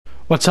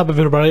What's up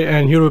everybody,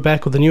 and here we're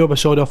back with a new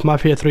episode of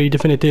Mafia 3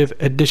 Definitive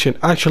Edition.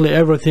 Actually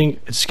everything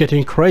is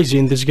getting crazy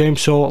in this game,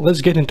 so let's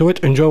get into it.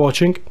 Enjoy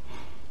watching.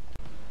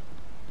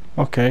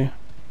 Okay,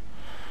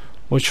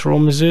 which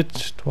room is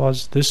it? It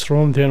was this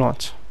room. They're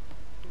not.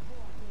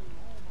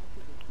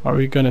 Are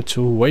we gonna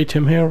to wait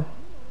him here?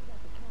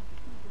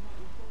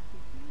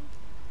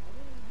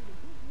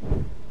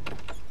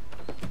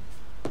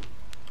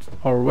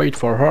 Or wait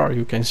for her,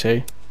 you can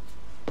say.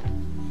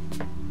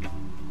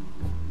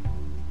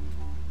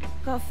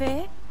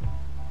 Coffee?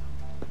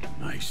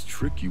 Nice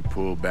trick you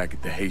pulled back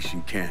at the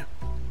Haitian camp.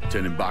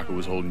 Lieutenant Baca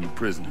was holding you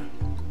prisoner.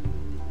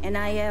 And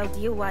I yelled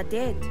you I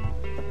did.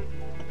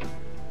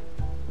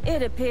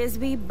 It appears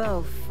we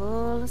both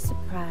full of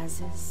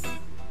surprises.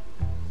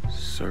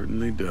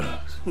 Certainly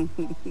does.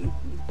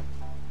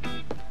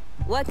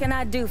 What can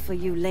I do for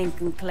you,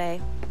 Lincoln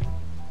Clay?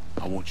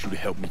 I want you to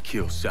help me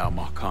kill Sal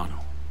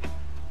Marcano.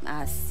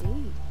 I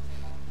see.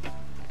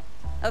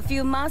 A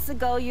few months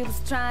ago you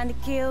was trying to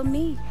kill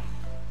me.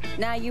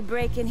 Now you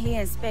break in here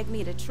and expect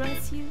me to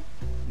trust you?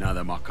 Now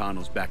that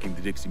Marcano's backing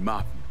the Dixie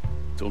Mafia,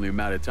 it's only a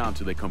matter of time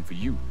till they come for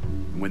you.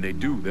 And when they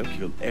do, they'll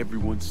kill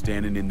everyone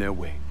standing in their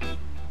way.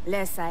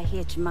 Lest I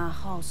hitch my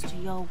horse to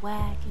your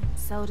wagon,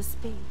 so to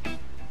speak.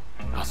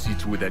 I'll see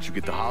to it that you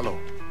get the hollow.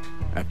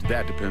 After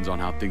that depends on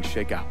how things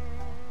shake out.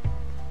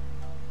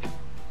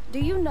 Do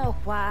you know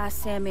why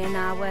Sammy and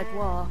I were at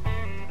war?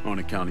 On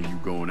account of you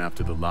going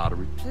after the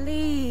lottery?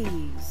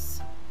 Please.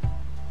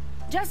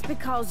 Just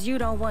because you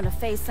don't want to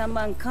face some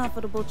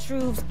uncomfortable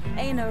truths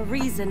ain't a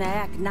reason to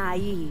act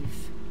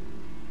naive.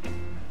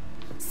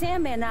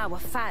 Sammy and I were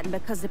fighting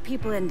because the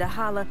people in the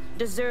holler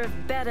deserve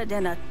better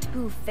than a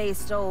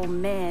two-faced old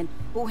man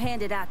who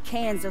handed out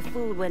cans of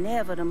food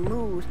whenever the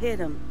mood hit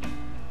him.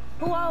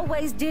 Who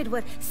always did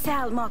what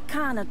Sal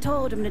Marcano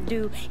told him to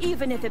do,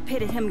 even if it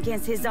pitted him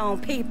against his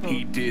own people.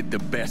 He did the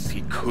best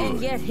he could.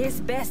 And yet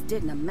his best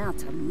didn't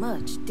amount to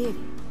much, did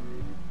it?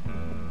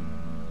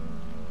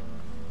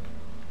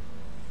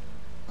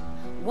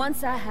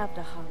 Once I have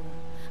the holler,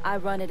 I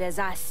run it as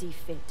I see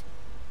fit.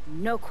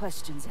 No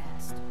questions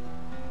asked.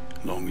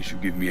 As long as you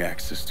give me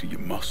access to your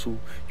muscle,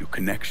 your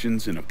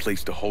connections, and a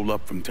place to hole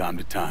up from time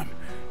to time,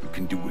 you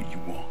can do what you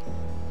want.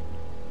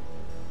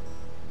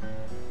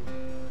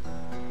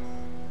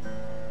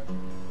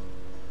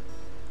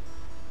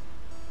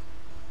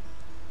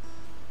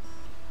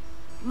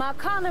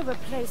 Marcano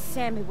replaced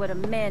Sammy with a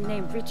man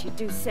named Richie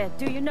Doucette.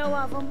 Do you know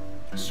of him?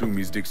 Assume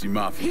he's Dixie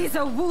Mafia. He's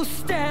a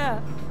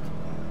wooster!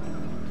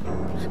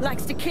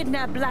 Likes to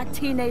kidnap black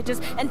teenagers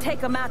and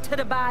take them out to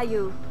the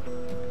bayou.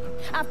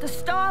 After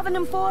starving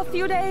them for a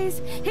few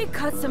days, he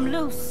cuts them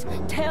loose,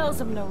 tells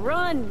them to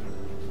run.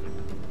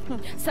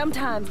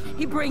 Sometimes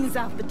he brings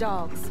out the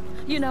dogs,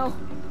 you know,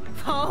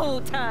 for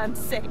old time's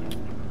sake.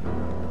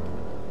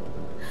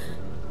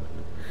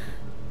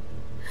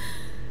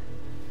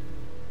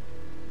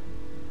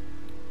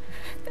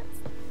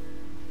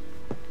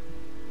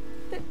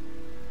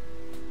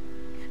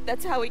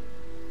 That's how he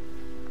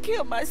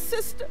killed my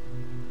sister.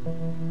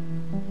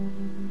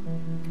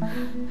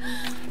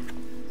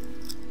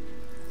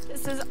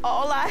 This is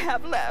all I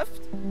have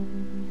left.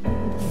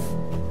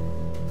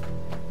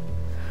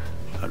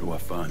 How do I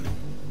find him?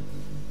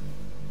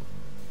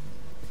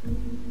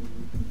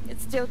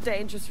 It's still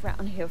dangerous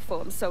around here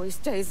for him, so he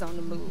stays on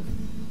the move.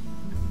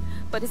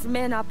 But his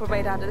men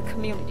operate out of the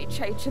community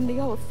church in the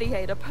old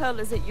theater, Pearl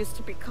as it used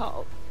to be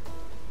called.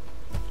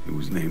 It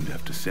was named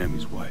after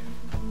Sammy's wife.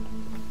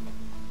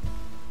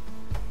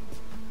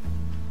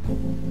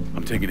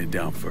 I'm taking it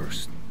down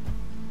first.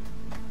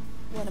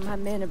 One of my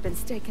men have been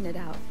staking it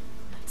out.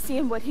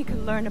 Seeing what he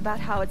can learn about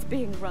how it's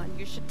being run.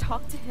 You should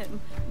talk to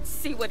him and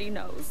see what he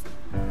knows.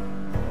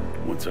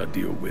 Once I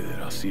deal with it,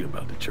 I'll see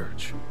about the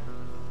church.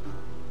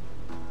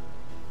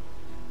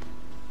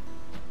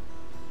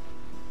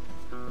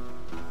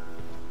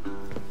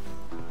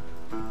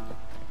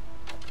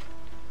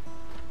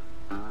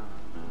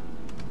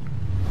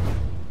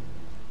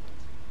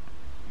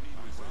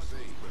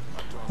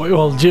 We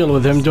will deal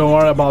with him, don't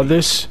worry about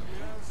this.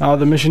 Now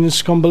the mission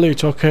is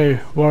complete. Okay,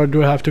 where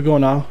do I have to go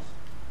now?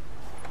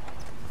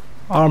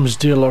 Arms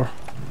dealer.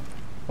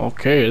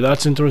 Okay,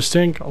 that's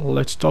interesting.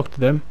 Let's talk to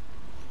them.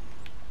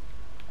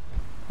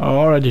 I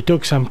already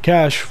took some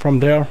cash from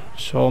there,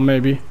 so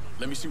maybe.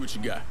 Let me see what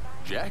you got.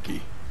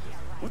 Jackie?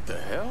 What the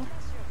hell?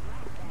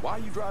 Why are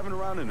you driving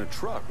around in a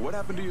truck? What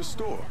happened to your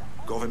store?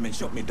 Government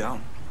shut me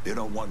down. They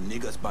don't want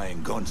niggas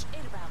buying guns.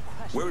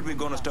 Where are we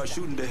gonna start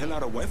shooting the hell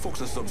out of white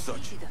folks or some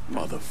such?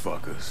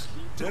 Motherfuckers.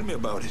 Tell me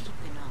about it.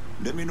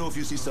 Let me know if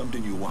you see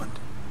something you want.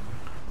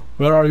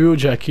 Where are you,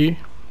 Jackie?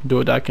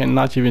 Dude, I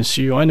cannot even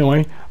see you.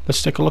 Anyway,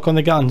 let's take a look on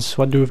the guns.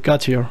 What do we've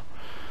got here?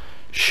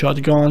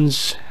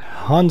 Shotguns,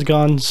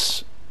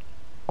 handguns,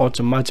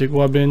 automatic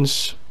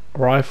weapons,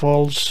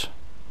 rifles,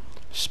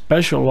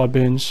 special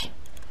weapons,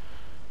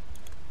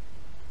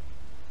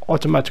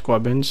 automatic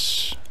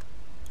weapons.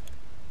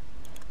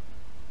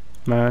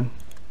 Man,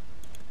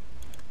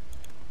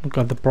 look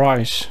at the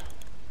price.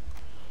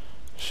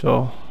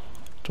 So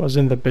it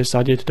wasn't the best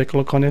idea to take a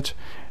look on it.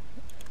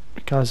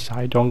 because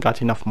I don't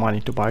got enough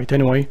money to buy it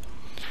anyway.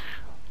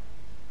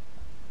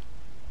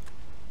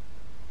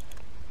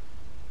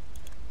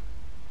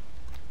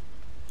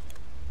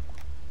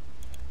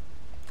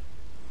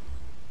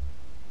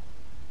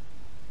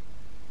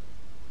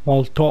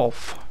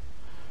 Molotov.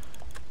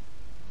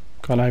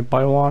 Can I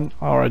buy one?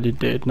 I already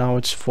did. Now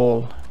it's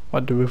full.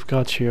 What do we've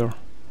got here?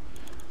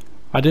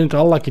 I didn't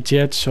unlock it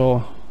yet,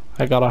 so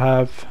I gotta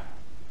have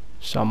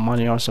some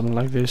money or something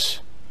like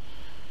this.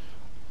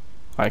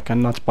 I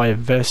cannot buy a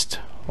vest.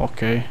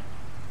 Okay.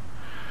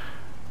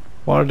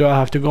 Where do I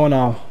have to go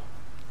now?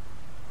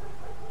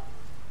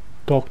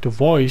 Talk to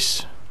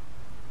voice.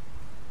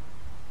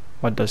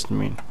 What does it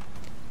mean?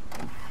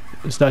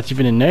 Is that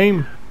even a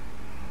name?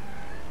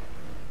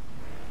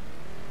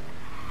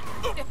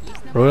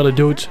 Really,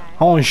 dude?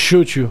 I want to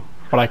shoot you,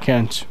 but I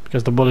can't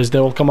because the bullets, they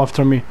will come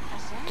after me.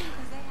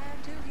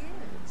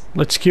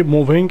 Let's keep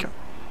moving.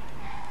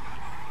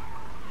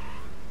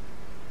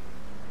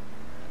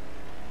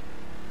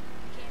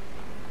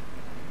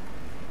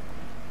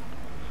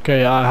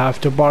 Okay, I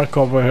have to bark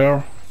over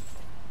here.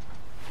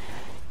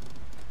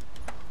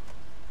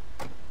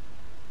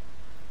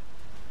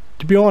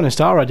 To be honest,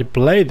 I already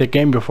played the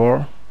game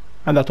before,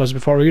 and that was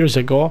before years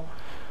ago.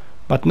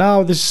 But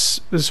now this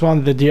one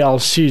of the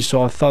DLC,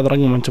 so I thought I'm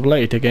going to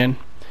play it again.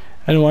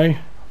 Anyway,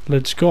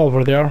 let's go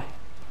over there.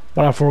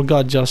 But I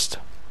forgot just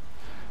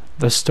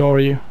the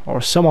story,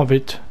 or some of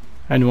it.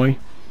 Anyway.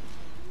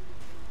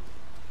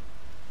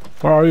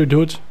 Where are you,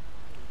 dude?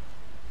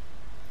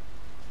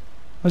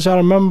 As I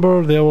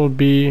remember, there will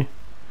be...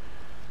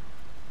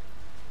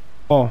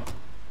 Oh.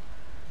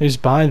 He's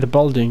behind the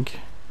building.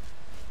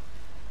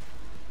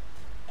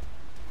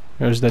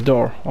 Here's the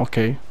door.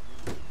 Okay.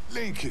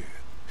 Lincoln.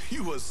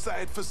 You a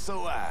sight for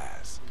sore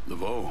eyes.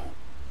 Laveau,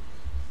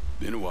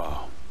 been a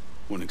while.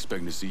 Wasn't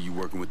expecting to see you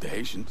working with the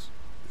Haitians.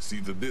 It's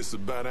either this or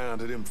bow down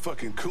to them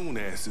fucking coon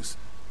asses,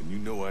 and you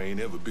know I ain't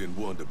ever been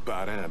one to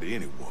bow down to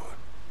anyone.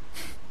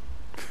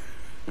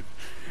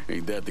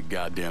 Ain't that the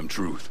goddamn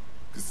truth?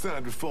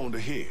 Cassandra phoned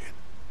ahead.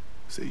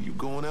 Say you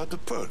going out to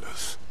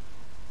Perlas.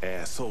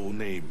 Asshole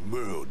named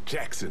Merle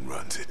Jackson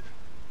runs it.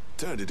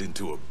 Turned it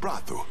into a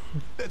brothel.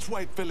 Lets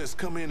white fellas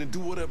come in and do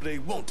whatever they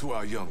want to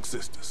our young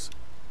sisters.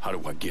 How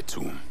do I get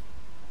to him?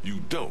 You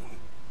don't.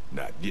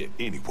 Not yet,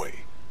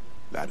 anyway.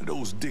 A lot of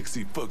those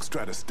Dixie fucks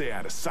try to stay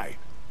out of sight.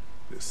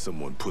 There's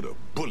someone put a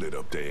bullet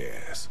up their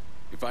ass.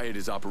 If I hit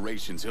his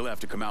operations, he'll have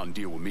to come out and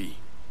deal with me.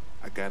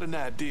 I got an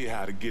idea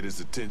how to get his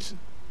attention.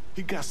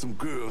 He got some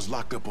girls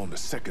locked up on the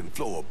second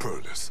floor of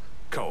Perlas.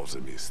 Calls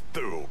them his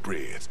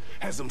thoroughbreds.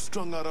 Has them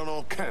strung out on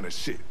all kind of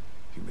shit.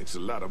 He makes a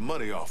lot of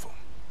money off them.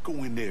 Go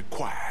in there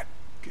quiet.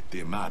 Get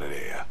them out of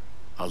there.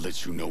 I'll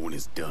let you know when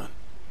it's done.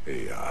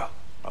 Hey,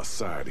 I'm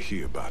sorry to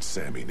hear about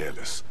Sammy and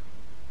Ellis.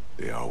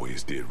 They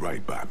always did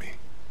right by me.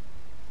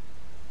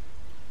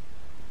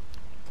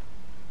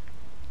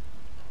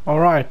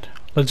 Alright,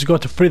 let's go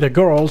to free the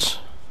girls.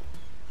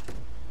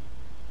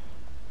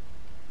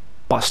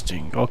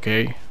 Busting,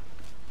 okay.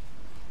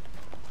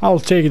 I'll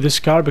take this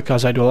car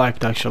because I do like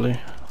it actually.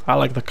 I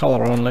like the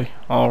color only,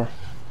 or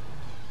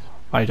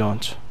I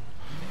don't.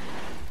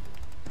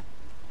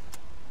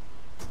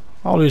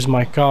 I'll use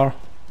my car,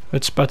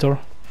 it's better.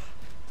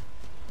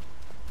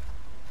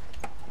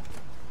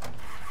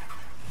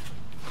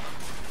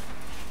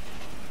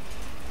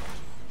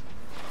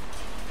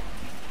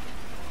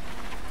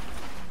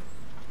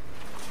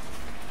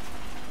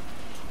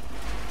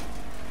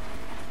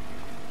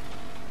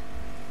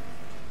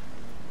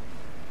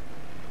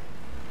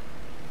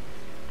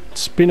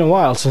 It's been a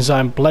while since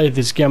I played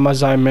this game,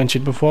 as I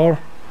mentioned before,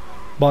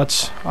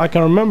 but I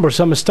can remember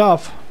some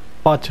stuff.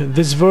 But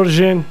this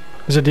version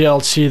is a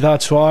DLC,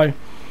 that's why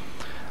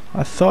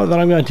I thought that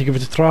I'm going to give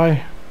it a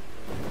try.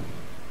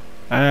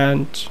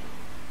 And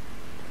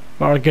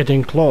we're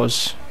getting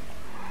close.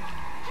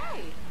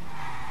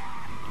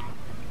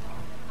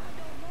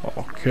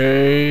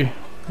 Okay,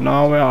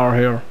 now we are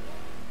here.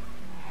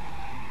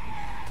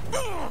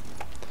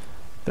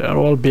 There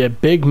will be a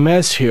big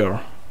mess here.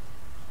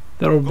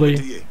 There will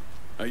be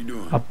How you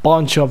doing? a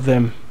bunch of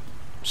them,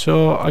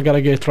 so I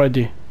gotta get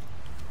ready.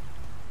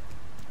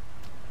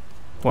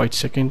 Wait a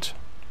second.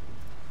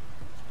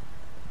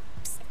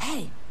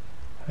 Hey,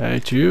 Hey,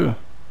 to you.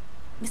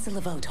 Mr.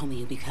 Laveau told me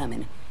you'd be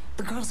coming.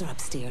 The girls are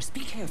upstairs.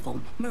 Be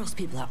careful. Merle's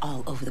people are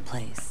all over the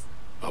place.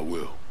 I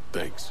will.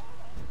 Thanks.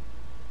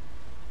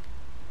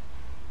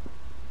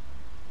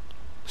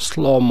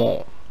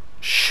 Slow-mo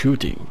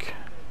shooting.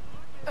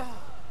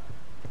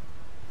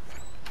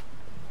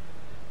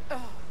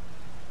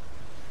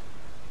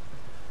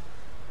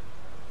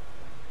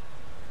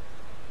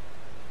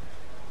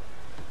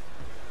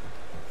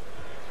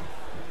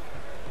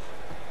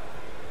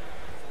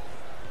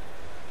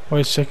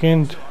 Wait a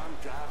second.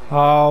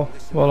 How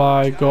will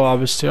I go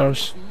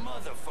upstairs?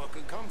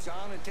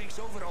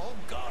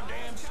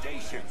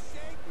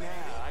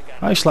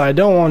 Actually, I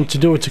don't want to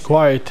do it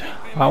quiet.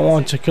 I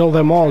want to kill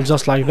them all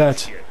just like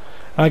that.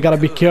 I gotta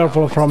be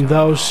careful from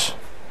those.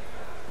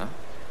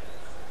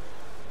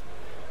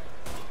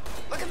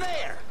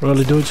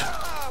 Really, dude?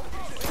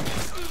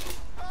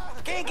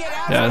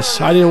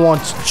 Yes, I didn't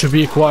want to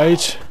be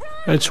quiet.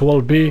 It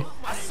will be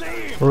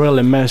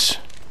really mess.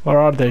 Where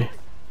are they?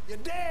 You're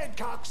dead,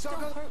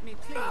 cocksucker.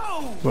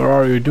 Where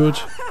are you, dude?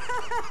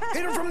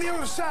 Hit him from the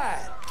other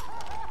side.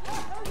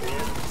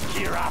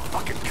 Here I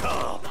fucking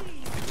come.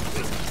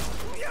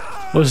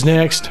 Who's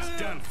next?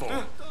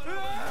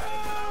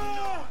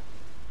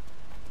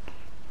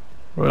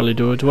 Really,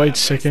 dude? Wait a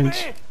second.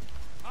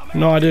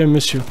 No, I didn't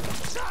miss you.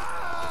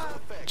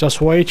 Just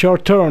wait your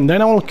turn,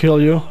 then I will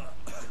kill you.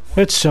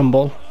 It's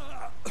simple.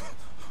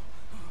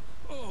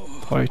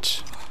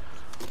 Wait.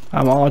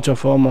 I'm out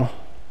of ammo.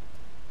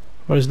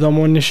 Where's the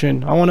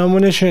ammunition? I want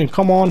ammunition,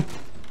 come on.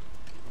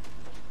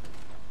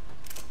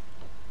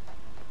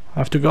 I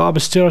have to go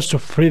upstairs to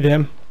free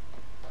them.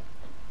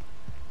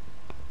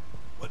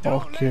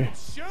 Okay.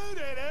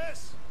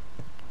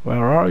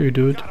 Where are you,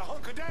 dude?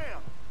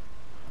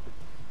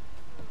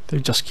 They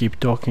just keep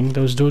talking,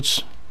 those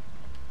dudes.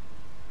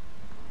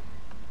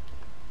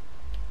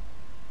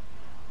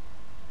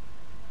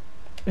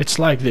 It's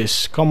like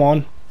this, come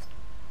on.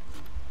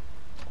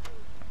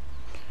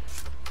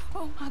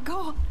 Oh my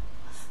god.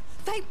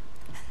 They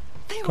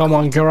Come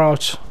on, get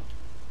out.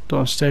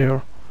 Don't stay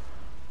here.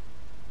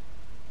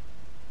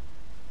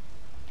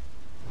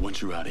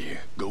 Once you're out of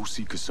here, go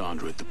see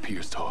Cassandra at the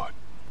Pierced Heart.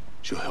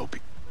 She'll help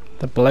you.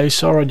 The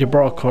place already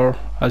broke her,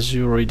 as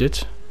you read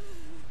it.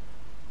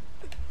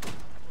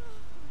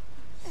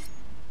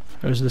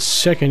 There's the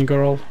second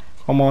girl.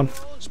 Come on.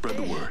 Spread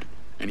the word.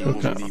 Anyone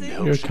who needs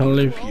help You should can go to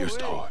leave. the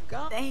Pierced Heart.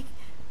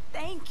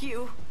 Thank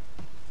you.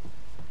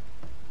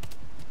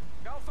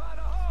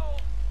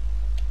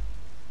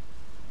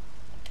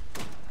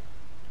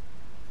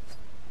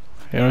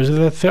 Here's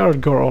the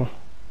third girl.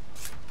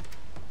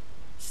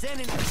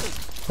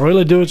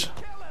 Really, dude?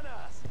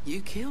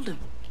 You killed him.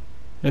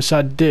 Yes,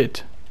 I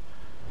did.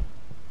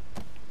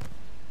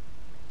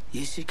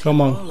 You should Come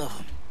kill on. all of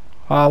them.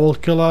 I will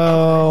kill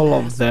all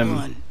of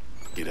them.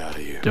 Get out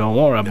of here. Don't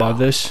worry about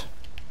this.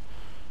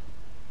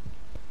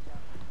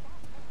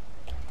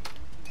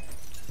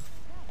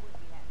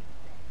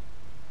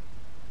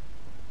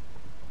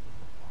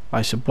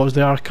 I suppose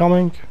they are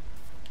coming.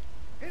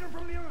 Hit him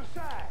from the other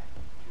side.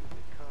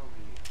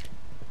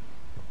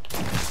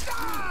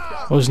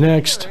 Who's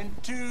next?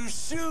 Too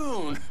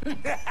soon.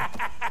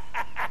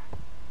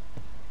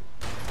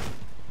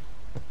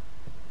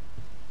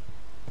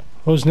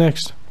 Who's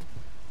next?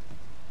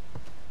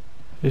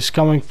 He's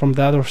coming from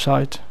the other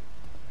side.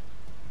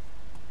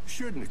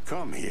 Shouldn't have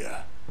come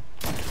here.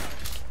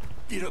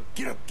 Get up,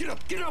 get up, get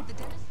up, get up. The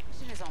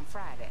demonstration is on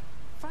Friday.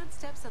 Front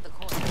steps of the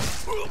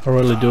court.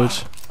 Really,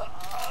 dudes?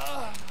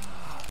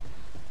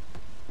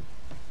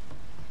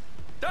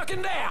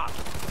 Ducking down.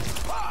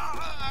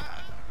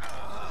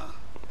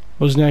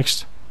 Who's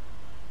next?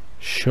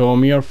 Show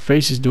me your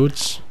faces,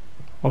 dudes.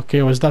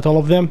 Okay, was that all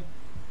of them?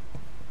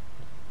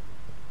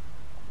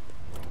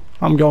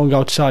 I'm going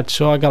outside,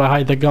 so I gotta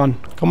hide the gun.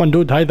 Come on,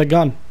 dude, hide the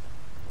gun.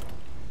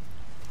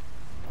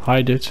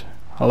 Hide it.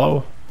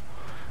 Hello?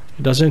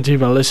 He doesn't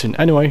even listen.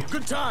 Anyway,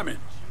 Good timing.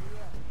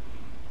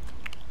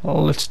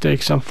 well, let's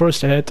take some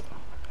first aid.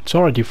 It's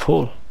already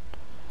full.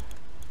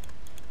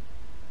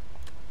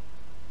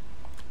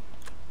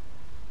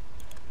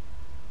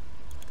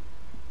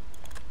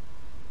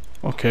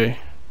 Okay.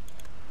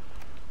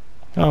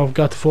 Now I've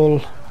got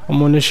full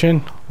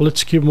ammunition.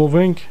 Let's keep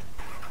moving.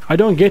 I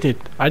don't get it.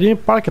 I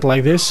didn't park it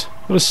like this.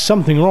 There was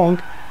something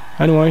wrong.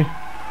 Anyway,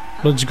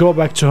 let's go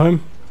back to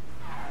him.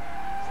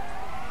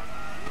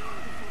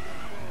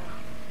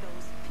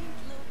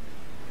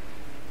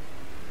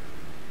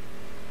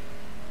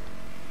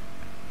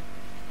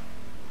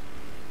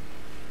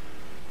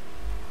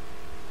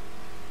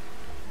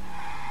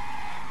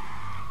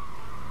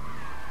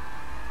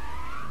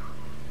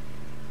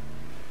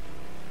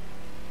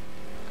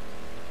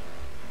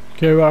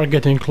 Okay, we are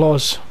getting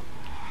close.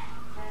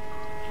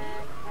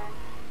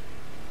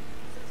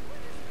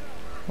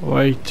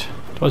 Wait,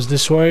 it was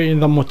this way in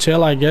the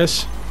motel, I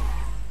guess.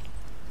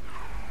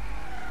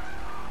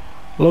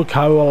 Look,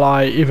 how will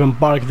I even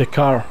park the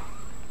car?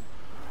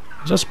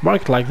 Just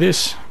park like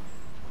this.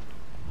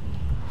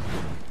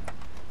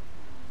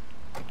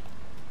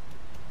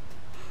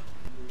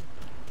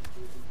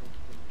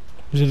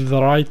 Is it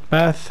the right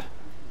path?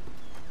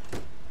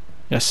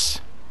 Yes.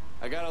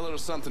 I got a little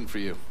something for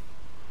you.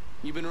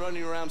 You've been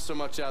running around so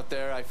much out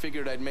there, I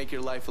figured I'd make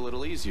your life a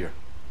little easier.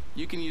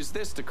 You can use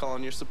this to call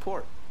on your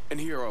support. And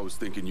here I was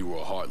thinking you were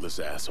a heartless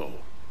asshole.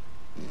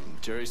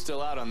 Jury's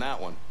still out on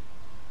that one.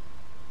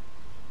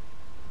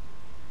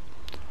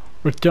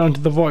 Return to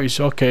the voice.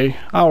 Okay,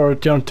 I'll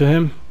return to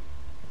him.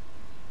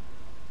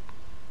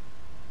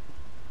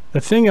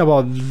 The thing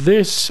about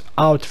this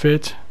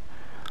outfit,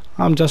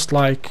 I'm just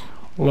like,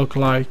 look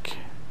like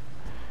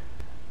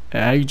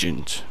an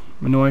agent.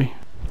 Anyway,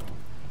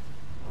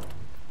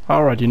 I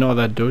already know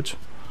that, dude.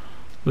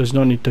 There's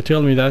no need to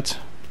tell me that.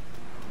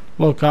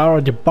 Look, I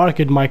already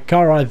parked my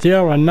car right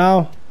there, and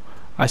now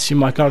I see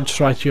my car just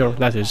right here.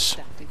 That is,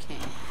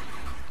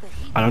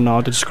 I don't know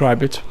how to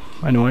describe it.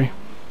 Anyway.